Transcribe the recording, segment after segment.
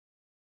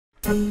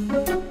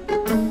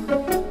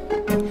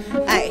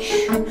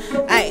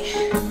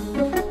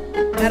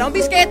Now don't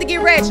be scared to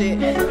get ratchet.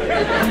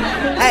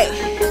 Hey,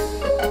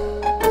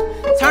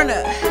 turn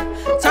up,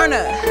 turn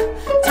up,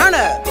 turn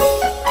up.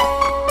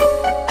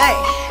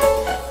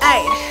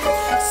 Hey,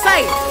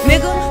 say,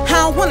 nigga, I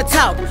don't wanna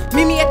talk.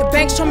 Meet me at the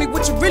bank, show me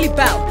what you really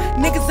bout.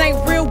 Niggas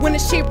ain't real when the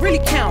shit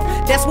really count.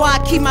 That's why I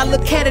keep my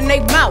little cat in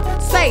they mouth.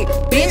 Say,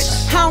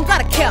 bitch, I don't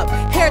got a cap.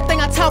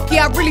 Everything I talk,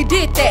 yeah, I really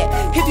did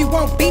that. If you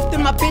want beef,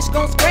 then my bitch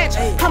gon' scratch.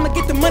 I'ma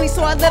get the money,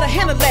 so I let her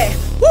handle that.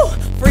 Woo!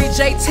 Free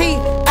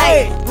JT,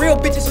 ayy. Real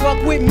bitches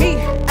fuck with me,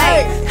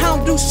 ayy. I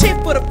don't do shit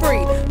for the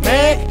free,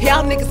 man.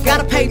 Y'all niggas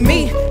gotta pay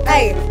me,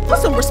 ayy. Put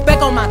some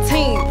respect on my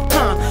team,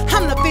 huh?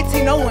 I'm the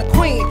 1501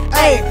 queen,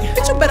 ayy.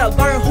 Bitch, you better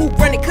learn who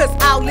run it, cause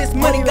all this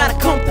money gotta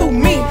come through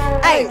me,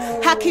 ayy.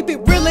 I keep it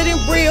realer than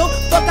real.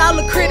 Fuck all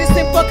the critics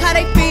and fuck how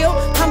they feel.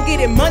 I'm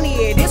getting money,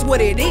 it is what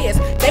it is.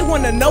 They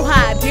wanna know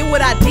how I did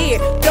what I did.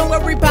 Don't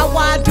worry about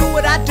why I do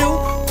what I do,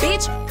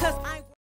 bitch, cause